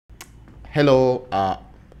Hello,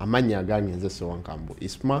 amanya gange nze Sewankambu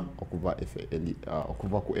Isma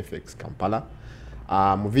okuva ku FX Kampala.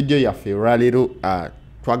 Mu video yaffe olwaleero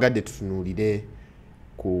twagadde tutunuulire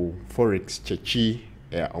ku forex chechi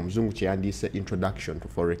omuzungu kyeyandiise introduction to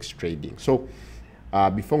forex trading. So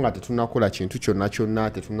before nga tetunakola kintu kyonna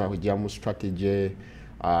tetunajja mu strategy,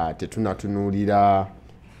 tetunatunuulira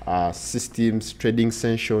systems, trading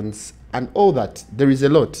sessions and all that, there is a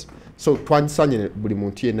lot. So twansanye buli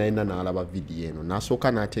muntu yenna n'alaba video eno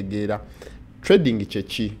n'asooka n'ategeera trading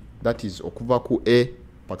chechi, that is okuva ku A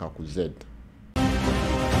paka ku Z.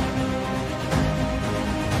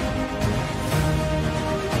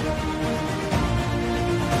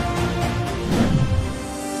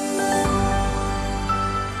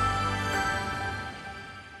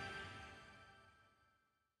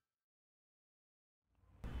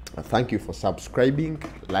 Thank you for subscribing,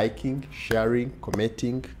 liking, sharing,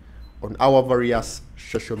 commenting on our various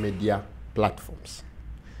social media platforms.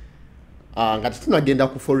 Ngati tunagenda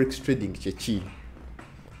ku forex trading chechi.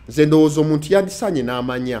 Nze ndowooza omuntu yandisanye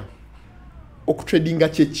n'amanya okutradinga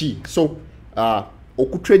chechi. So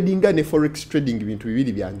okutradinga ne forex trading bintu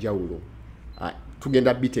bibiri bya njawulo.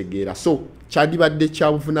 Tugenda bitegeera. So kyandibadde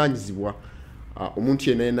kya buvunaanyizibwa omuntu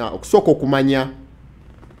yenna okusooka okumanya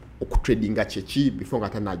okutradinga chechi before nga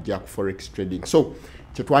tanajja ku forex trading. So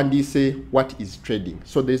say what is trading.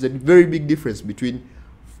 So there's a very big difference between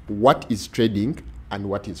what is trading and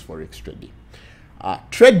what is forex trading.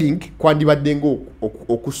 Trading kwandibadde ngo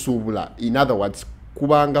okusuubula, in other words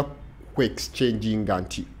kubanga ku exchanging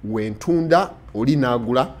nti wentunda oli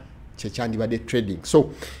naagula kyandibadde trading.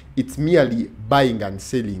 So it's merely buying and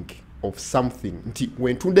selling of something. Nti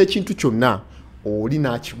wentunda ekintu kyonna oli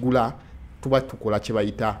nakigula tuba tukola kye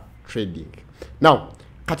bayita trading. Now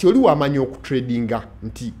kati oli wamanya okutradinga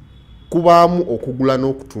nti kubaamu okugula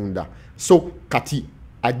n'okutunda. So kati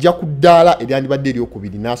ajja ku ddaala eryandibadde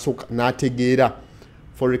eryokubiri n'ategeera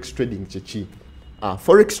forex trading chechi.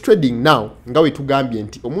 Forex trading now nga we tugambye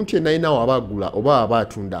nti omuntu yenna ayina waba agula oba aba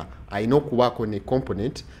atunda ayina okubaako ne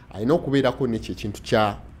component, ayina okubeerako n'ekyo ekintu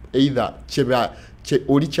kya either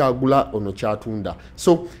oli kyagula ono kyatunda.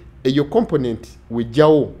 So eyo component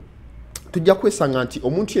wejjawo tujja kwesanga nti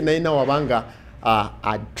omuntu yenna ayina wabanga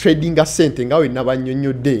trading a sente nga we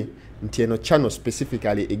nabanyonyodde nti eno channel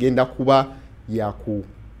specifically egenda kuba ya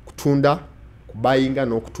kutunda, kubayinga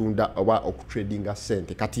n'okutunda oba okutradinga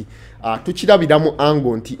sente. Kati tukirabiramu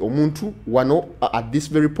ango nti omuntu wano at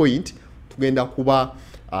this very point tugenda kuba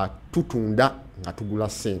tutunda nga tugula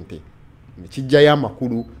sente. Nekijjayo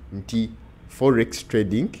amakulu nti forex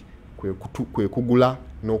trading kwe kugula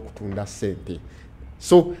n'okutunda sente.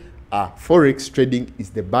 So forex trading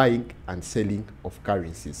is the buying and selling of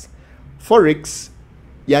currencies. Forex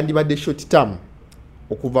yandibadde short term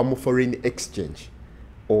okuva mu foreign exchange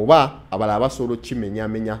oba abala abasobola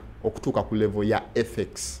kimenyamenya okutuuka ku level ya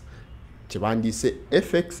FX. Kyebandiise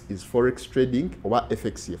FX is forex trading oba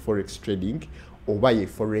FX ye forex trading oba ye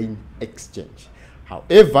foreign exchange.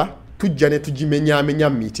 However, tujja ne tugimenyamenya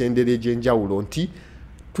mu mitendera egy'enjawulo nti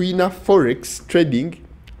tuyina forex trading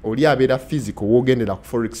oli abeera physical wogendera ku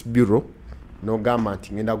forex bureau n'ogamba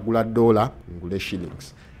nti ngenda kugula dollar ngule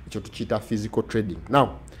shillings. Ekyo tukiyita physical trading. Now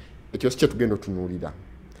ekyo si kye tugenda otunuulira.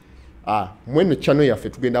 Mweno channel yaffe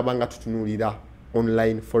tugenda banga tutunuulira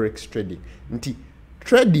online forex trading nti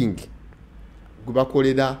trading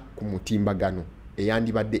gubakolera ku mutimbagano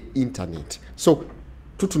eyandibadde internet. So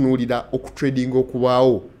tutunuulira okutrading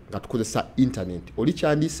okubaawo nga tukozesa internet. Oli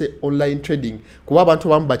kyandise online trading kuba abantu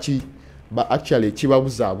bamu but actually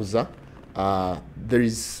chibabuzabuza. There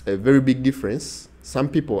is a very big difference. Some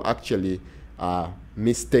people actually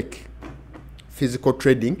mistake physical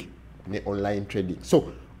trading ne online trading.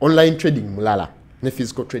 So online trading mulala ne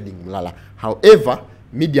physical trading mulala. However,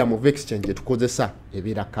 medium of exchange tukozesa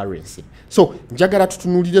ebeera currency. So njagala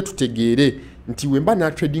tutunulire tutegeere nti wemba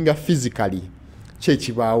na tradinga physically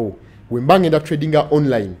kyekibaawo, wemba ngenda tradinga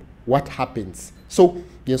online what happens. So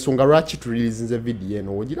yensonga lwaki tu release the video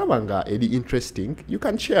eno ogirabanga eri interesting, you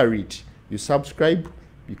can share it, you subscribe,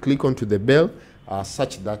 you click onto the bell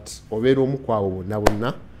such that obeera omu kwabo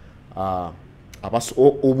bonna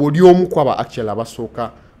obuli omu kwaba actually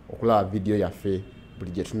abasooka okulaba video yaffe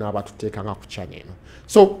buli gye tunaaba tuteekanga ku channel eno.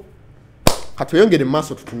 So katweyongere mu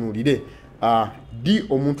maaso tutunuulire di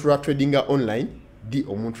omuntu lwa tradinga online, di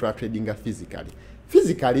omuntu lwa tradinga physically.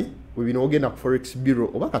 Physically webino ogenda ku forex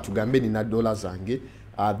bureau oba katugambe nina dollar zange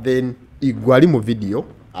then igwali mu video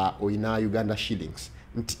oyina Uganda shillings.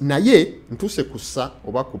 Naye ntuse kussa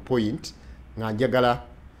oba ku point nga njagala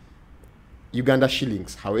Uganda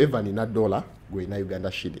shillings, however nina dollar gwe na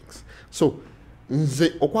Uganda shillings. So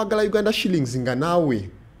nze okwagala Uganda shillings nga nawe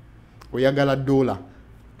oyagala dollar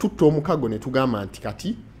tutta omukago ne tugamba nti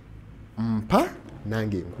kati mpa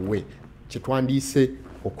nange nkuwe kyetwandiise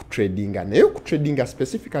okutradinga naye okutradinga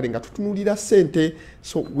specifically nga tutunulira sente,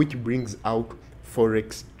 so which brings out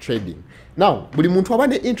forex trading. Now buli muntu aba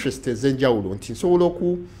ne interest ez'enjawulo nti nsobola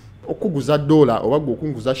okuguza dollar oba gwe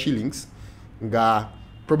okunguza shillings nga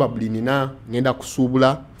probably nina ngenda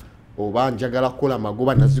kusuubula oba njagala kukola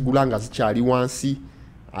magoba nazigula nga zikyali wansi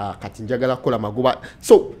kati njagala kukola magoba.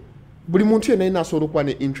 So buli muntu yenna asobola okuba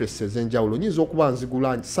ne interest ez'enjawulo. Nyinza okuba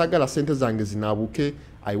nzigula saagala sente zange zinaabuke,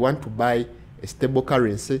 I want to buy a stable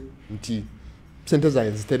currency nti sente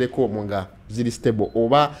zange zitereko omwo nga ziri stable,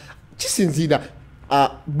 oba kisinziira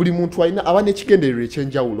buli muntu alina aba n'ekigendererwa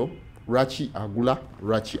ekyenjawulo lwaki agula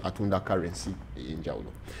lwaki atunda currency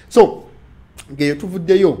ey'enjawulo. So ngeyo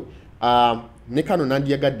tuvuddeyo ne kano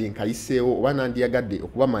nandiyagadde nkayiseewo oba nandiyagadde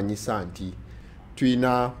okubamanyisa nti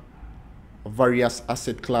tulina various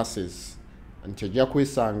asset classes nti ojja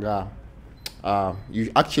kwesanga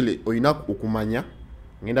actually olina okumanya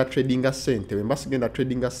ngenda tradinga sente, wemba sigenda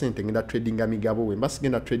tradinga sente ngenda tradinga migabo, wemba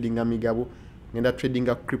sigenda tradinga migabo ngenda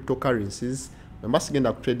tradinga cryptocurrencies, wemba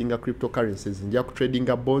sigenda tradinga cryptocurrencies njja ku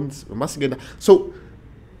tradinga bonds, wemba sigenda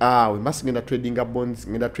wemba sigenda tradinga bonds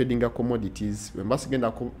ngenda tradinga commodities, wemba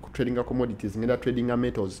sigenda tradinga commodities ngenda tradinga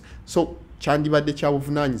metals. So kyandibadde kya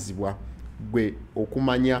buvunaanyizibwa gwe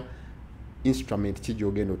okumanya instrument ki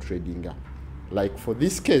gy'ogenda tradinga. Like for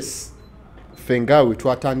this case fengawe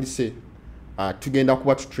twatandise tugenda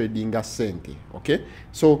kuba tradinga sente, okay?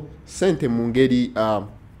 So sente mu ngeri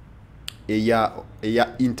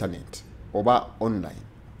eya internet oba online,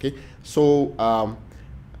 okay? So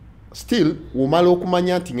still womala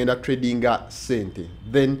okumanya nti ngenda tradinga sente,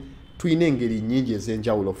 then tuyina engeri nnyingi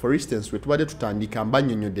ez'enjawulo. For instance wetubadde tutandika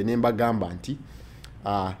mbanyonyodde ne mbagamba nti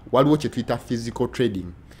waliwo kye tuyita physical trading.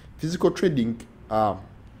 Physical trading,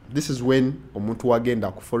 this is when omuntu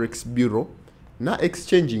wagenda ku forex bureau na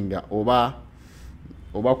exchanging oba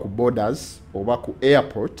ku borders oba ku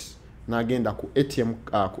airport nagenda ku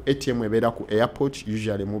ATM ebeera ku airport,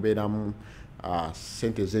 usually mubeeramu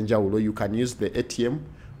sente ez'enjawulo. You can use the ATM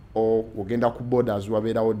or ogenda ku borders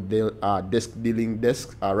wabeerawo desk dealing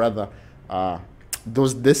desk, rather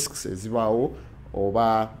those desks ezibaawo,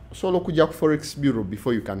 oba osobola okujja ku forex bureau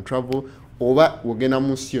before you can travel, oba ogenda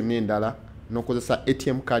mu nsi yonna endala n'okozesa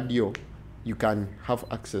ATM card yo, you can have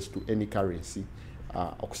access to any currency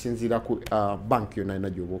okusinziira ku bank yonna yonna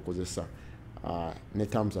gy'oba okozesa ne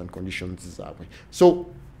terms and conditions zaabwe. So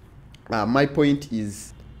my point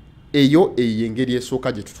is eyo engeri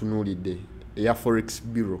esooka gye tutunuulidde eya forex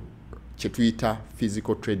bureau kye tuyita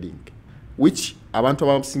physical trading, which abantu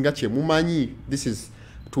abasinga kye mumanyi, this is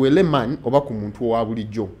to a layman oba ku muntu owa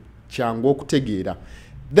bulijjo kyangu okutegeera.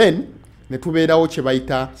 Then ne tubeerawo kye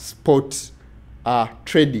bayita spot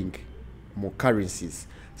trading mu currencies.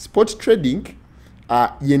 Spot trading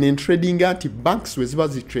yene tradinga nti banks we ziba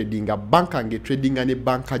zi tradinga, banka nge tradinga ne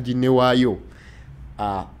banka ginewaayo.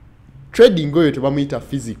 Trading oyo tebamuyita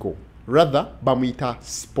physical, rather bamuyita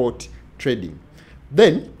spot trading.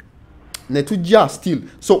 Then ne tujja still,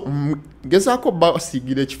 so gezaako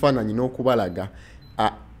basiigire ekifaananyi n'okubalaga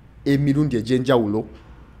emirundi egy'enjawulo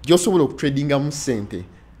gy'osobola okutradinga mu sente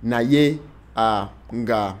naye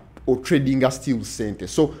nga otradinga still sente.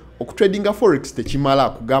 So okutradinga forex tekimala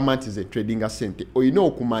kugamba nti ze tradinga sente, olina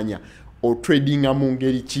okumanya otradinga mu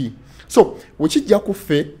ngeri ki. So wekijja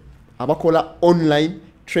kuffe abakola online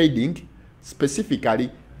trading, specifically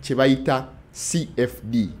kye bayita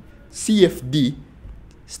CFD. CFD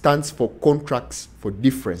stands for contracts for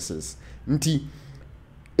differences. Nti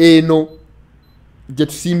eno gye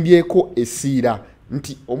tusimbyeko esiira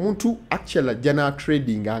nti omuntu actually jana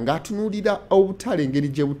trading nga atunuulira obutale engeri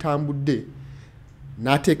gye butambudde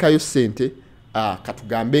n'ateekayo sente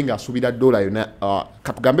katugambe nga asuubira dola yonna,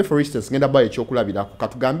 katugambe for instance ngenda bayo ekyokulabirako,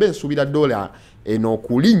 katugambe nsuubira dola eno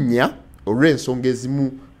okulinnya olw'ensonga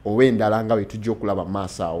ezimu oba endala nga bwe tujja okulaba mu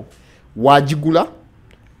maaso awo, wagigula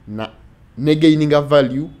ne gaininga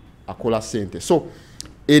value akola sente. So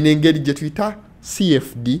eno engeri gye tuyita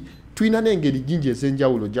CFD. Tulina n'engeri jingi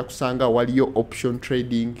ez'enjawulo, ojja kusanga waliyo option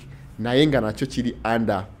trading naye nga nakyo kiri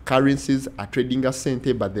under currencies are trading a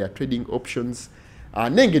sente but they are trading options.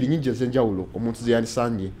 N'engeri nyingi ez'enjawulo omuntu ze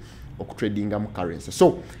yandisanye okutradinga mu currency.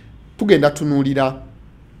 So tugenda tunuulira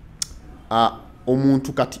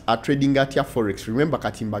omuntu kati trading atya forex. Remember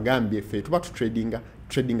kati mbagambye ffe tuba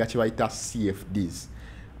tradinga kye bayita CFDs.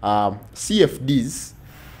 CFDs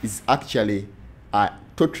is actually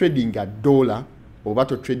to trading a dollar oba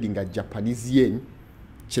to trading a Japanese yen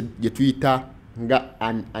gye tuyita nga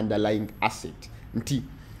an underlying asset. Nti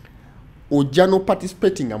ojja no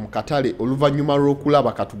participating mu katale oluvannyuma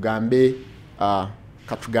lw'okulaba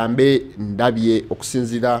katugambe ndabye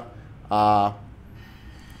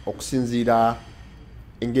okusinziira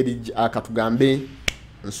engeri katugambe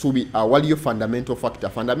nsubi waliyo fundamental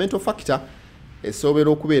factor esobera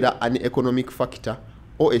okubeera an economic factor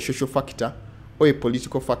or a social factor or a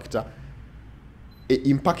political factor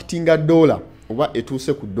impacting a dollar oba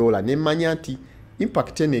etuuse ku dollar nemanya nti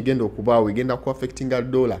impact eno egenda okubaawo egenda ku affecting a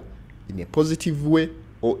dollar in a positive way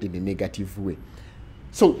or in a negative way.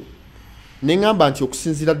 So nengamba nti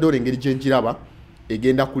okusinziira dollar engeri gyenjiraba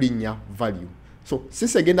egenda kulinnya value. So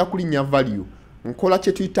since egenda kulinnya value nkola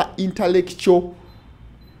kye tuyita intellectual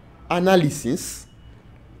analysis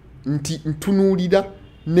nti ntunuulira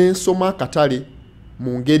n'ensoma akatale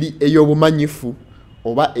mu ngeri ey'obumanyifu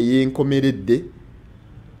oba ey'enkomeredde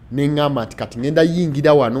nengamba nti kati ngenda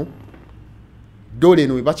yingira wano dole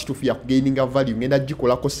eno eba kituufu ya kugaininga value ngenda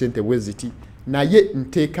gikolako sente bwe ziti naye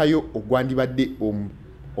nteekayo ogwandibadde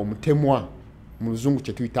omutemwa mu luzungu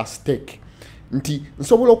kye tuyita stake nti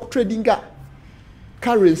nsobola okutradinga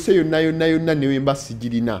currency yonna newemba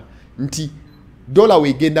sigirina nti dola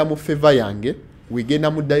wegenda mu favor yange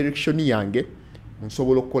wegenda mu direction yange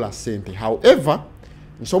nsobola okukola sente. However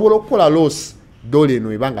nsobola okukola loss dola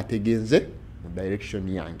eno eba nga tegenze mu direction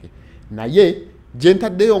yange naye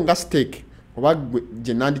gyentaddeyo nga stake oba gwe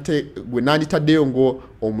nanditaddeyo ngo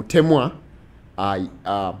omutemwa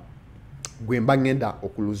gwe mba ngenda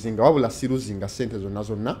okuluzinga wabula siruzinga sente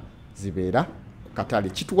zonna zibeera ku katale.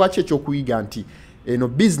 Kituwa ki ekyokuyiga nti eno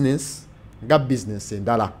business nga business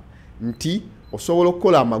endala nti osobola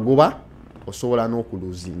okukola amagoba osobola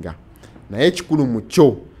n'okuluzinga naye ekikulu mu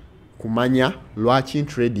kyo kumanya lwaki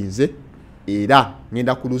ntradinze era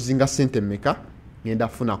ngenda kuluzinga sente mmeka ngenda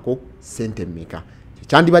funako sente mmeka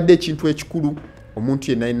kyandibadde ekintu ekikulu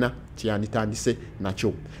omuntu yenna kyanditandise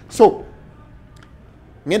nakyo. So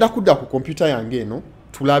ngenda kudda ku computer yange eno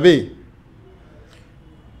tulabe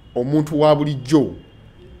omuntu wa bulijjo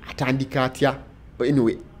atandika atya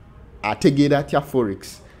anyway ategeera atya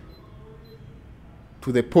forex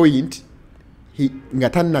to the point nga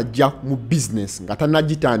tanajja mu business nga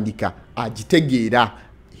tanagitandika agitegeera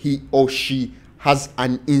he or she has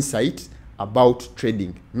an insight about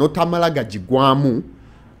trading notamala gagigwamu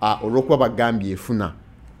olwokuba bagambye efuna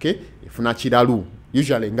efuna kiralu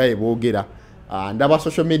usually nga yeboogera ndaba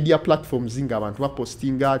social media platforms nga abantu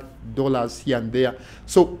bapostinga dollars here and there.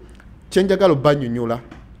 So kyenjagala obanyonyola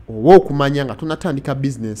oba okumanya nga tunatandika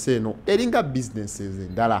business eno eringa businesses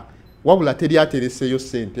endala wabula teryatereseyo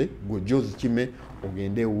sente gwojozi kime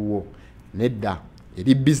ogende wuwo nedda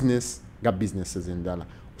eri business nga businesses endala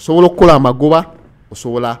osobola okukola amagoba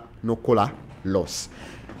osobola n'okukola loss.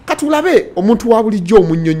 Katulabe omuntu wa bulijjo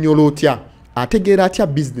omunnyonnyola otya ategeera atya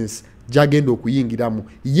business gyagenda okuyingiramu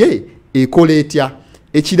ye ekola etya.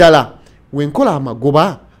 Ekirala wenkola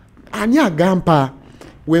amagoba ani agampa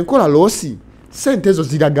wenkola loosi sente ezo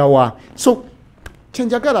ziragawa. So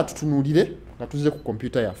kyenjagala tutunuulire nga tuze ku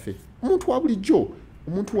computer yaffe omuntu wa bulijjo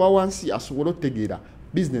omuntu wa wansi asobola okutegeera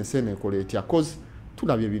business eno ekola etya cause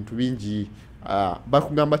tulabye ebintu bingi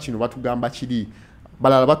bakugamba kino batugamba kiri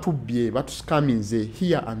balala batubbye batuskaminze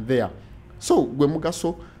here and there. So gwe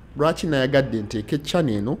mugaso lwaki nayagadde nteeke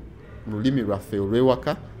channel eno mu lulimi lwaffe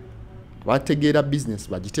olw'ewaka bategeera business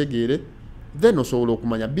bagitegeere then osobola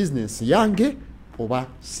okumanya business yange oba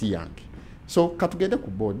si yange. So katugende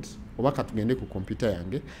ku board oba katugende ku computer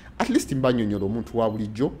yange at least mbanyonyola omuntu wa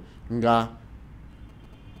bulijjo nga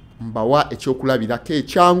mbawa ekyokulabirako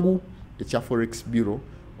ekyangu ekya forex bureau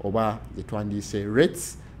oba zetwandiise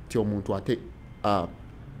rates ti omuntu ate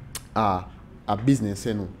a business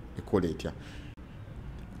eno ekola etya.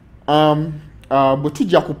 Bwe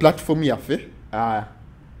tujja ku platform yaffe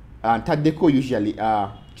ntaddeko usually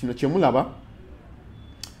kino kyemulaba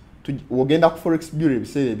wogenda ku forex bureau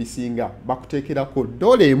ebiseera ebisinga bakuteekerako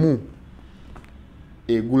dola emu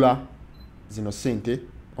egula zino sente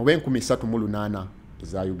oba 38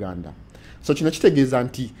 eza Uganda. So kino kitegeeza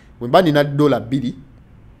nti wemba nina dola 2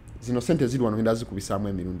 zino sente ziri wano ngenda zikubisaamu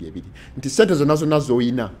emirundi ebiri nti sente zonna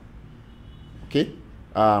z'oyina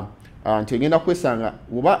nti ogenda kwesanga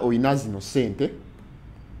oba oyina zino sente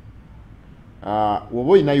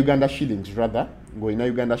woba oyina Uganda shillings rather ng'olina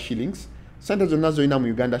Uganda shillings sente zonna z'olina mu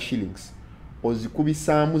Uganda shillings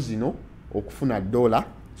ozikubisaamu zino okufuna dola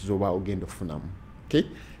zoba ogenda okufunamu.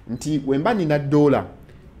 Nti wemba nina dola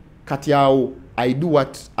kati awo I do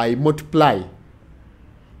what I multiply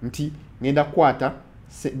nti ngenda kwata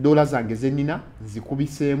dola zange zenina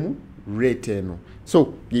zikubiseemu rate eno.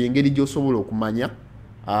 So yengeri gy'osobola okumanya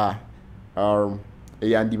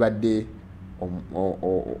eyandibadde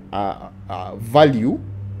value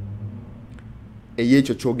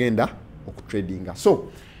eyekyo kyogenda okutradinga.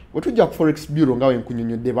 So wetujja ku forex bureau nga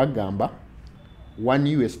wenkunyonyodde bagamba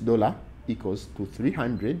 1 US dollar equals to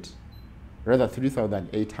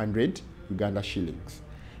 3,800 Uganda shillings.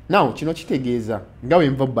 Now kino kitegeeza nga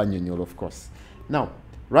wenva banyonyola of course. Now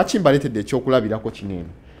lwaki mbaletedde ekyokulabirako kinene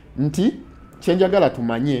nti kyenjagala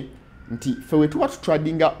tumanye nti fe wetuba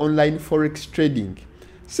tutradinga online forex trading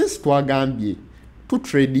since twagambye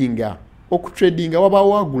tutradinga okutradinga waba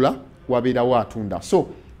wagula wabeera watunda. So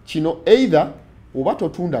kino either oba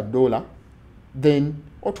totunda dollar then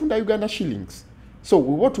otunda Uganda shillings. So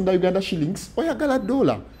we otunda Uganda shillings oyagala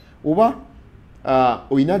dollar oba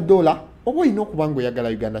oyina dollar oba oyina okuba nga oyagala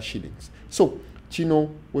Uganda shillings. So kino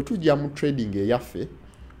wetujja mu trading eyaffe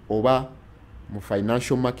oba mu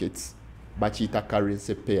financial markets bakiyita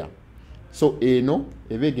currency pair. So eno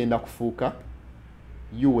eba egenda kufuuka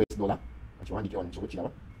US dollar.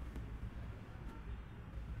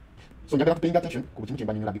 So njagala paying attention ku kintu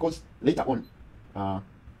kyembanyola because later on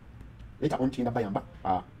kigenda bayamba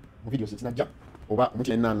mu videos zinajja oba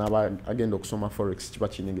omuntu yenna n'aba agenda okusoma forex kiba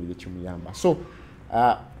kinengeri kimuyamba. So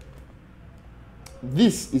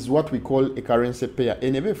this is what we call a currency pair.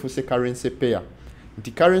 Enebe efuuse currency pair.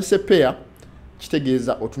 Nti currency pair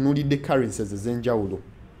kitegeeza otunuulidde currencies ez'enjawulo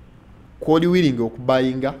kwoli willing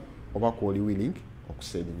okubuyinga oba kwoli willing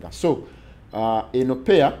okusellinga. So eno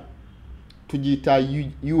pair tugiyita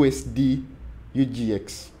USD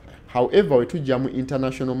UGX. However wetujja mu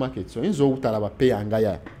international markets oyinza obutalaba pair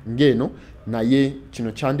nga ngeno naye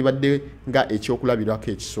kino kyandibadde nga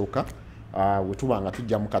ekyokulabirako ekisooka wetuba nga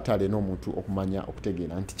tujja mu katale n'omuntu okumanya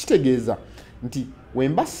okutegeera nti kitegeeza nti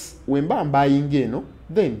wemba mbayinga eno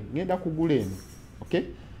then ngenda kugula eno. Okay,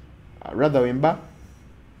 rather wemba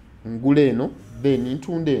ngula eno then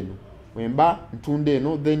ntunda eno, wemba ntunda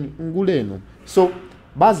eno then ngula eno. So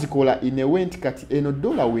bazikola in a way nti kati eno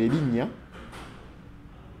dollar weerinnya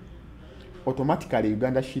automatically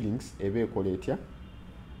Uganda shillings eba ekola etya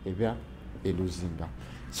eba eluzinga.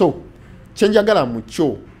 So kyenjagala mu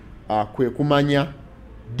kyo kwe kumanya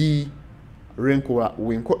di renkola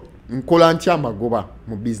nkola ntya magoba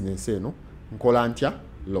mu business eno, nkola ntya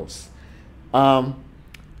loss.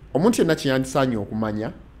 Omuntu yenna kyeyandisaanye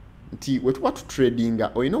okumanya nti wetuba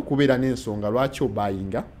tutradinga olina okubeera n'ensonga lwaki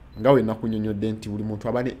obayinga nga wenna kunyonyodde nti buli muntu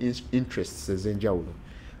aba ne interests ez'enjawulo.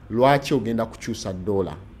 Lwaki ogenda kukyusa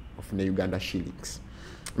dollar ofune Uganda shillings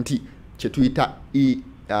nti kyetuyita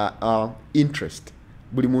interest.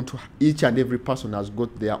 Buli muntu, each and every person has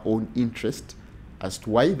got their own interest as to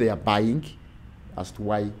why they are buying, as to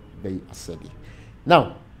why they are selling.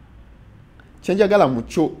 Now kyenjagala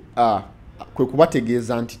mukyo kwe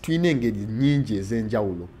kubategeeza nti tulina engeri nnyingi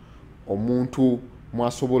ez'enjawulo omuntu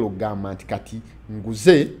mwasobola okugamba nti kati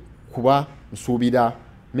nguze kuba nsuubira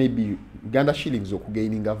maybe Uganda shillings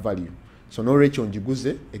okugaininga value, so n'olwekyo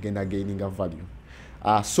ngiguze egenda gaininga value.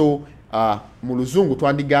 Mu luzungu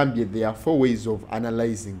twandigambye there are 4 ways of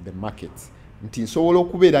analyzing the market. Nti nsobola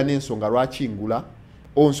okubeera n'ensonga lwaki ngula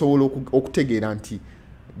o nsobola okutegeera nti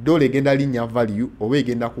dollar egenda linnya value oba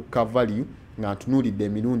egenda kukka value nga ntunuulidde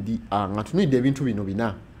emirundi nga ntunuulidde ebintu bino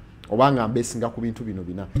bina oba nga mbeesinga ku bintu bino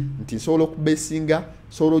bina. Nti nsobola okubeesinga,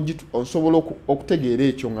 nsobola okutegeera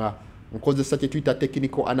ekyo nga nkozesa kye tuyita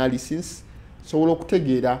technical analysis. Nsobola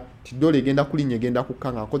okutegeera nti dollar egenda kulinnya egenda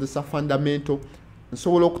kukka nga nkozesa fundamental.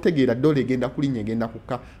 Nsobola okutegeera dollar egenda kulinnya egenda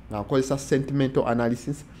kukka nga nkozesa sentimental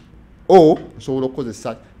analysis, o nsobola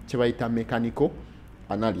okukozesa kye bayita mechanical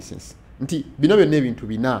analysis. Nti bino byonna ebintu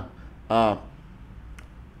bina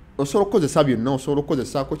osobola okukozesa byonna, osobola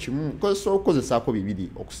okukozesaako kimu, osobola okukozesaako bibiri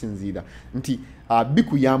okusinziira nti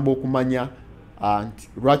bikuyamba okumanya nti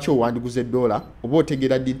lwaki owandiguze dollar oba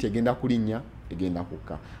otegeera ddi nti egenda kulinnya egenda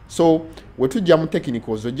kukka. So wetujja mu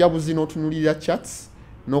technicals ojja buzina otunulira charts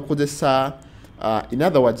n'okozesa in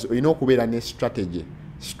other words olina okubeera ne strategy.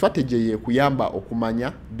 Strategy ye kuyamba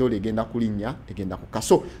okumanya dollar egenda kulinnya egenda kukka.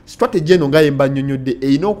 So strategy eno nga yemba nnyonnyodde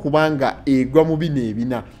erina okuba nga egwa mu bino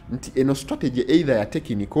ebina nti eno strategy either ya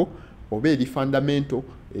technical oba eri fundamental,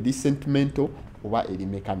 eri sentimental oba eri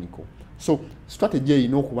mechanical. So strategy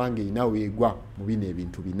erina okuba nga erina weegwa mu bino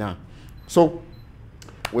ebintu bina. So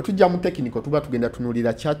wetujja mu technical tuba tugenda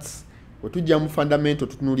tunuulira charts, wetujja mu fundamental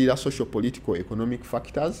tutunuulira social political economic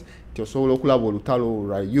factors. Osobola okulaba olutalo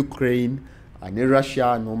lwa Ukraine ne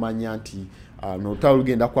Russia n'omanya nti n'olutalo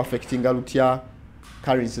lugenda ku affectinga lutya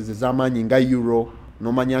currencies ez'amaanyi nga euro,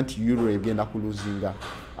 n'omanya nti euro egenda kuluzinga.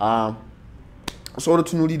 Osobola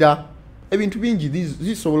otunuulira ebintu bingi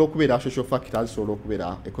zisobola okubeera social factors, zisobola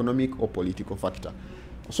okubeera economic or political factor.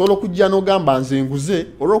 Osobola okujja n'ogamba nze nguze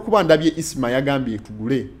olw'okuba ndabye Isma yagambye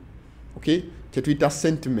tugule. Okay, tetuyita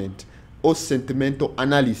sentiment or sentimental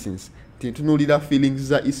analysis. tintunulira feelings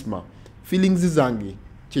za Isma. Feelings zange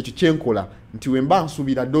kyekyo kyenkola nti wemba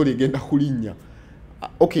nsubira dola egenda kulinnya.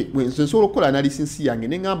 Okay, nze nsobola okukola analysis yange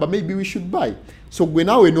ne ngamba maybe we should buy. So gwe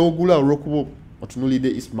naawe n'ogula olw'okuba otunulidde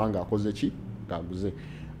Isma ng'akoze ki? Ng'aguze.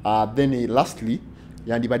 Then lastly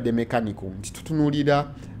yandibadde mechanical nti tutunulira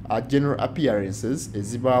general appearances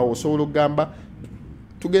ezibaawo. Osobola okugamba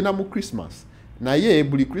tugenda mu Christmas naye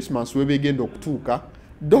buli Christmas webegenda okutuuka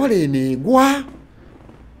dola eneegwa.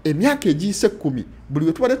 Emyaka egiyise 10 buli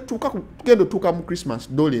we tubadde tugenda otuuka mu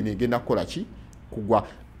Christmas dola eneegenda kukola ki? Kugwa.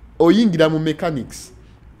 Oyingira mu mechanics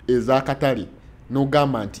ez'akatale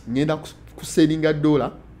n'ogamba nti ngenda kuselinga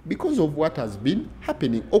dola because of what has been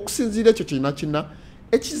happening. Okusinziira ekyo kina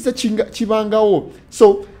ekize kibangawo.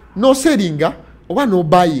 So no sellinga oba no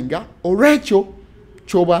buyinga olwekyo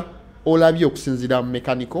kyoba olabye okusinziira mu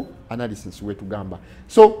mechanical analysis wetugamba.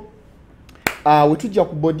 So wetujja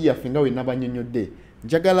ku body yaffe nga we nabanyonyodde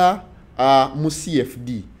njagala mu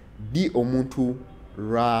CFD di omuntu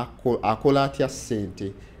akola atya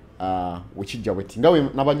ssente wekijja bweti nga we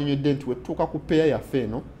nabanyonyodde nti wetuuka ku peya yaffe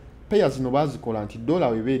eno. Peya zino bazikola nti dola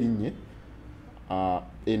weba erinnye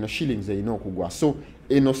eno shillings erina okugwa. So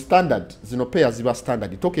eno standard zino peya ziba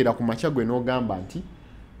standard tokeera ku makya gwe n'ogamba nti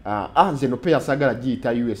nze no peya sagala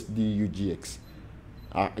giyita USD UGX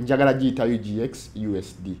njagala giyita UGX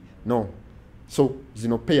USD no. So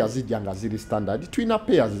zino peya zijja nga ziri standard. Tulina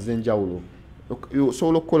payers ez'enjawulo.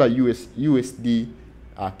 Osobola okukola USD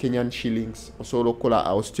Kenyan shillings, osobola okukola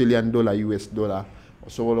Australian dollar US dollar,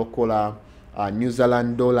 osobola okukola New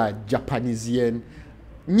Zealand dollar, Japanese yen,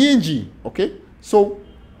 nyingi. Okay, so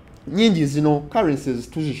nyingi zino currencies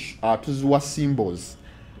tuziwa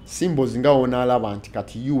symbols nga onalaba nti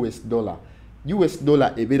kati US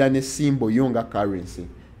dollar ebeera ne symbol yonga currency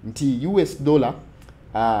nti US dollar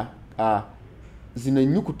zino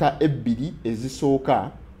ennyukuta ebbiri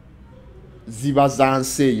ezisooka ziba za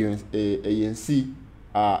nsi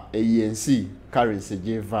eyensi currency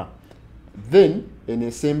jeva, then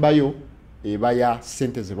enesembayo eba ya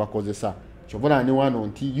sente ze bakozesa. Kyobona ne wano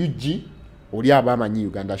nti UG oli abamanyi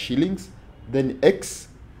Uganda shillings, then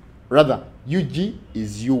UG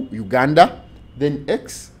is Uganda, then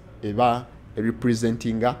X eba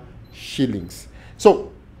representing shillings. So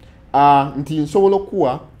nti nsobola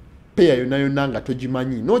okuwa peya yonna nga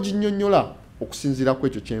togimanyi n'oginnyonnyola okusinziira ku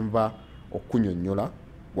ekyo kyenva okunnyonnyola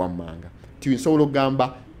wammanga. Ti nsobola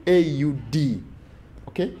okugamba AUD.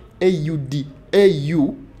 Okay,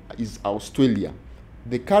 AU is Australia,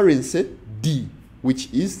 the currency D which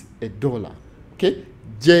is a dollar. Okay,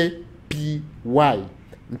 JPY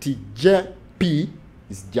nti JP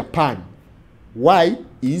is Japan, Y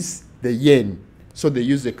is the yen, so they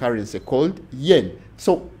use a currency called yen.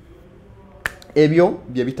 So ebyo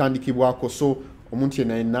bye bitandikibwako, so omuntu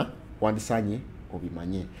yenna wandisanye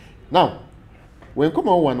obimanye. Now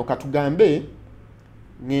wenkomawo wano katugambe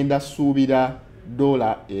ngenda suubira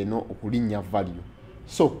dola eno okulinnya value.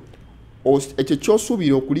 So ekyo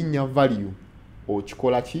kyosuubira okulinnya value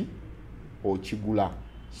okikola ki? Okigula.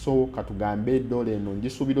 So katugambe dola eno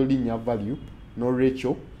ngisuubira olinnya value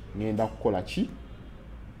n'olwekyo ngenda kukola ki?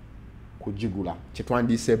 Kugigula,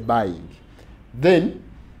 kyetwandiise buying. Then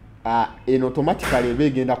eno automatically eba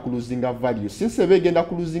egenda ku losing value. Since eba egenda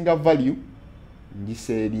ku losing value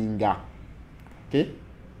ngiseeringa. Okay,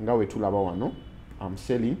 nga we tulaba wano I'm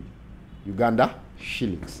selling Uganda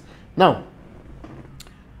shillings. Now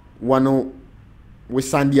wano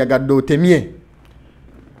wesandiyagadde otemye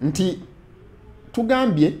nti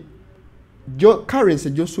tugambye currency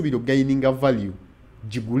gy'osuubira ogaininga value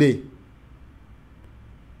gigule,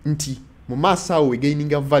 nti mu maaso awo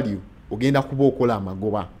wegaininga value ogenda kuba okola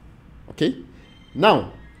amagoba. Okay, now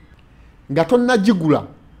nga tonna gigula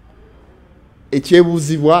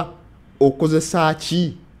ekyebuuzibwa okozesa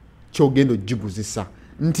ki kyogenda ogiguzisa?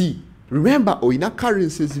 Nti remember oyina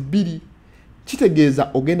currencies bbiri,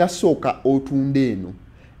 kitegeeza ogenda sooka otunda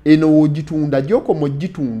eno wogitunda gy'okoma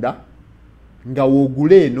ogitunda nga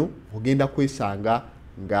woogula eno ogenda kwesanga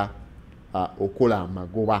nga okola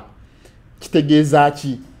amagoba. Kitegeeza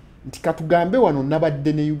ki? Nti katugambe wano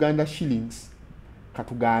nabadde ne Uganda shillings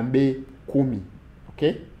katugambe 10.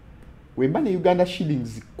 Okay, wemba ne Uganda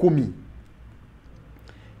shillings 10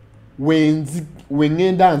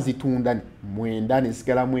 wengenda nzitunda 9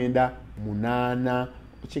 nesigala 9 8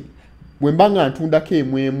 wemba nga ntundako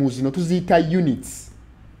emwemu zino tuziyita units.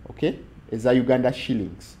 Okay, eza Uganda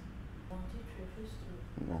shillings.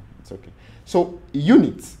 No, it's okay. So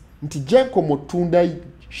units nti jenkomo tunda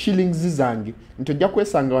shillings zange nti ojja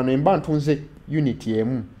kwesanga wano emba ntunze unit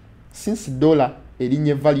emu. Since dollar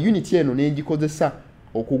erinye value unit eno nengikozesa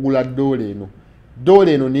okugula dola eno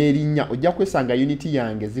dola eno n'erinnya ojja kwesanga unity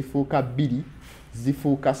yange zifuuka 2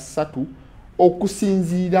 zifuuka 3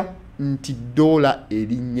 okusinziira nti dola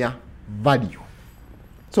erinnya value.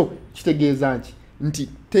 So kitegeeza nti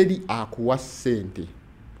teri akuwa sente,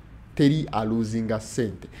 teri aluzinga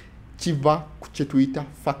sente, kiva ku kye tuyita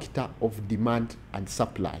factor of demand and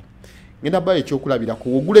supply. Ngenda bayo ekyokulabirako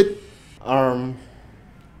wogule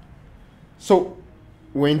so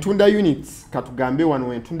wentunda units katugambe wano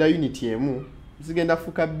wentunda unit emu zigenda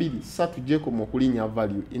fuka 2 3 jeko mokulinya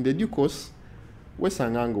value in the due course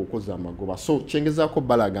wesanganga okoza amagoba. So chengezaako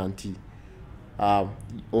balaga nti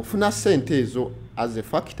ofuna sente ezo as a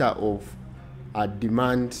factor of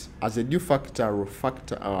demand, as a due factor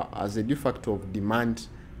of demand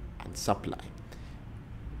and supply.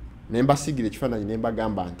 Nemba sigire kifaananyi nemba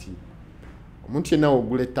gamba nti omuntu yenna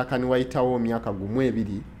ogula ettaka ni wayitawo myaka gumu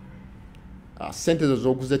 2 sente zo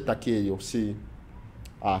zoguza ettaka eryo si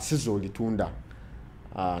zolitunda.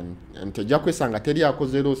 Nti ojja kwesanga teri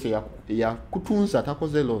akoze loss ya kutunza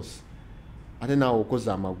takoze loss ate naawe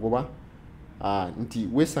okoze amagoba nti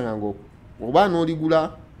wesanga ngo oba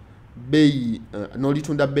n'oligula beeyi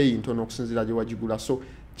n'olitunda beeyi ntono okusinziira gye wagigula. So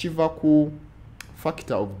kiva ku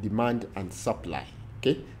factor of demand and supply.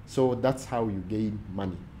 Okay, so that's how you gain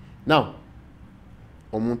money. Now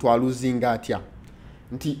omuntu aluzinga atya?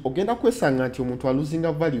 Nti ogenda kwesanga nti omuntu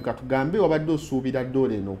aluzinga value katugambe wabadde osuubira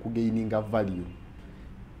dola eno okugaininga value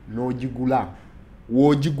n'ogigula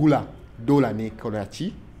wogigula dola nekola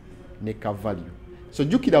ki neka value. So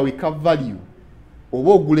jukira weka value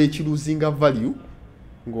oba ogula ekiluzinga value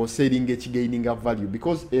ng'oseringa ekigaininga value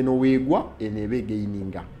because eno weegwa eno eba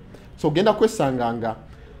egaininga. So ogenda kwesanga nga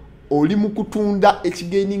oli mu kutunda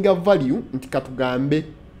ekigaininga value nti katugambe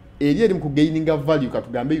eri mu kugaininga value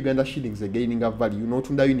katugambe Uganda shillings egaininga value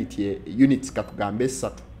n'otunda units katugambe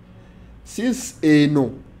 3. Since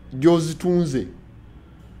eno gyozitunze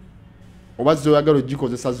oba zoyagala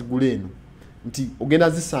ogikozesa zigule eno nti ogenda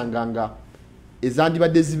zisanga nga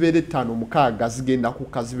ezandibadde zibeere 5-6 zigenda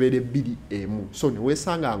kuka zibeere 2-1. So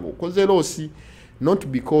newesanga nga okoze loss not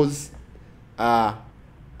because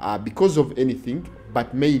of anything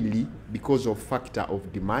but mainly because of factor of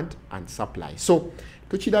demand and supply. So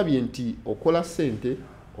tukirabye nti okola sente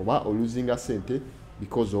oba oluzinga sente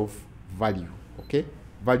because of value. Okay,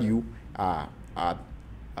 value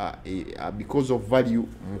because of value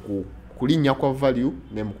kulinya kwa value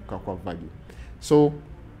ne mukuka kwa value. So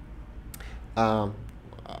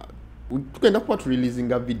tugenda kuba releasing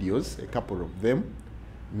videos, a couple of them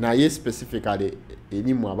naye specifically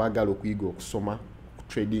erimu abagala okuyiga okusoma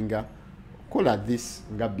tradinga kola this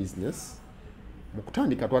nga business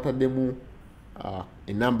mukutandika twataddemu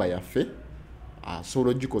enamba yaffe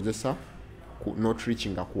solo gikozesa ku not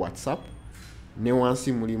reaching ku WhatsApp ne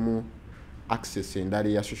wansi mulimu access endala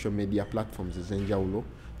ya social media platforms ezenjawulo.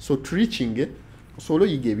 So reaching solo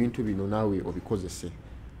yiga ebintu bino nawe obikozese.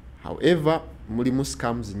 However mulimu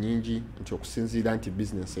scams nyingi nti okusinziira nti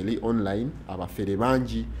business eli online abafere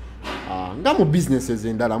bangi nga mu businesses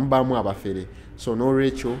endala mubamu abafere. So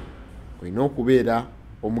n'olwekyo olina okubeera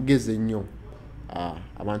omugezi ennyo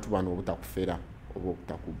abantu bano obutakufera oba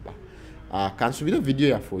obutakubba. Kansubire video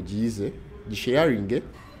yaffe ogiyize gisharinge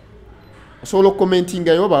osobola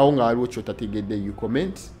okukomentinga yo baawo nga waliwo kyotategedde you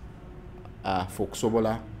comment for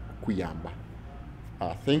okusobola kuyamba.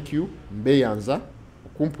 Thank you mbeyanza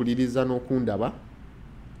okumpuliriza n'okundaba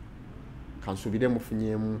kansubire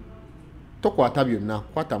mufunyemu tokwata byonna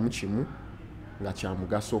kwata mu kimu nga kya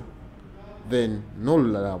mugaso then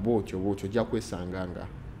n'olulala bwotyo ojja kwesanga nga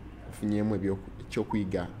ofunyemu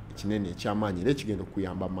ekyokuyiga ekinene ekyamaanyi era ekigenda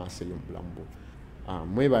okuyamba maaso ey'omubulamu bwo.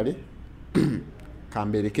 Mwebale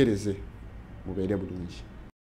kamberekereze mubeere bulungi.